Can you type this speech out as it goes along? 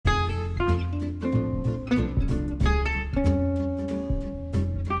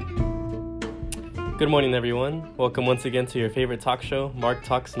Good morning, everyone. Welcome once again to your favorite talk show, Mark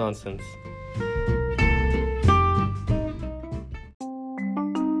Talks Nonsense.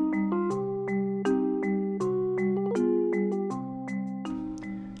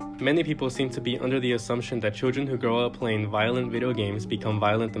 Many people seem to be under the assumption that children who grow up playing violent video games become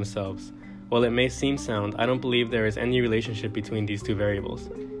violent themselves. While it may seem sound, I don't believe there is any relationship between these two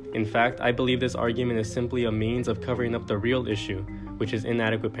variables. In fact, I believe this argument is simply a means of covering up the real issue, which is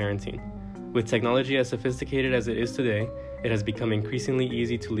inadequate parenting. With technology as sophisticated as it is today, it has become increasingly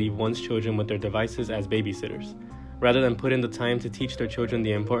easy to leave one's children with their devices as babysitters. Rather than put in the time to teach their children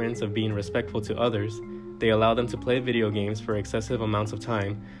the importance of being respectful to others, they allow them to play video games for excessive amounts of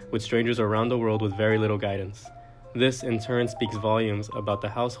time with strangers around the world with very little guidance. This, in turn, speaks volumes about the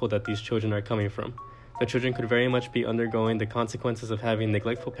household that these children are coming from. The children could very much be undergoing the consequences of having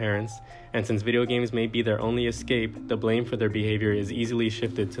neglectful parents, and since video games may be their only escape, the blame for their behavior is easily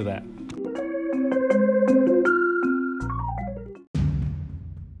shifted to that.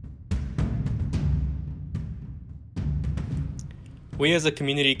 We as a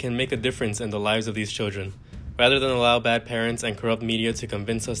community can make a difference in the lives of these children. Rather than allow bad parents and corrupt media to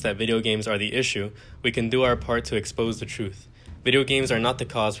convince us that video games are the issue, we can do our part to expose the truth. Video games are not the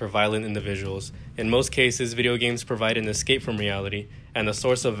cause for violent individuals. In most cases, video games provide an escape from reality and a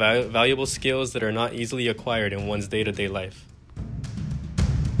source of valuable skills that are not easily acquired in one's day-to-day life.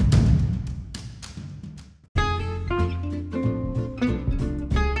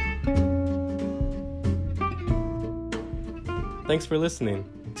 Thanks for listening.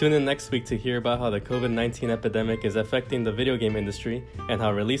 Tune in next week to hear about how the COVID-19 epidemic is affecting the video game industry and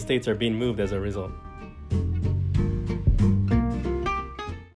how release dates are being moved as a result.